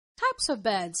Types of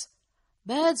birds.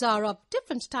 Birds are of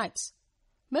different types.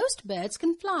 Most birds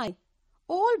can fly.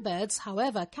 All birds,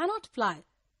 however, cannot fly.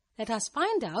 Let us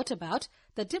find out about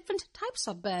the different types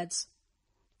of birds.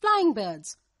 Flying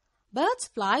birds. Birds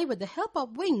fly with the help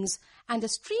of wings and a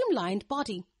streamlined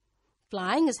body.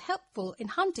 Flying is helpful in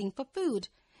hunting for food,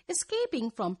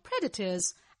 escaping from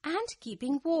predators, and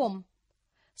keeping warm.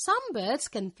 Some birds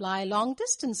can fly long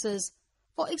distances,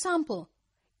 for example,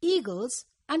 eagles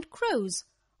and crows,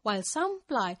 while some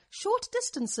fly short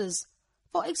distances,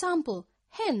 for example,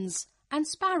 hens and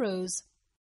sparrows.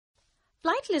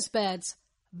 Flightless birds.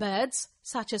 Birds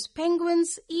such as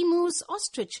penguins, emus,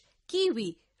 ostrich,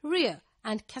 kiwi, rhea,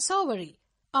 and cassowary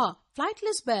are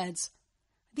flightless birds.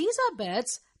 These are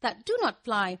birds that do not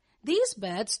fly. These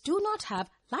birds do not have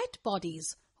light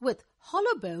bodies with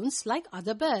hollow bones like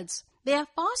other birds. They are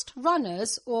fast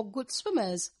runners or good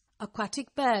swimmers.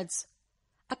 Aquatic birds.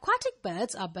 Aquatic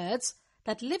birds are birds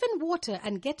that live in water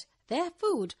and get their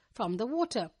food from the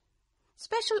water.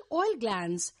 Special oil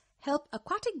glands help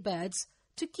aquatic birds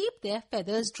to keep their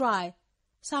feathers dry.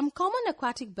 Some common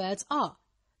aquatic birds are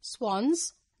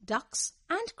swans, ducks,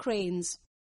 and cranes.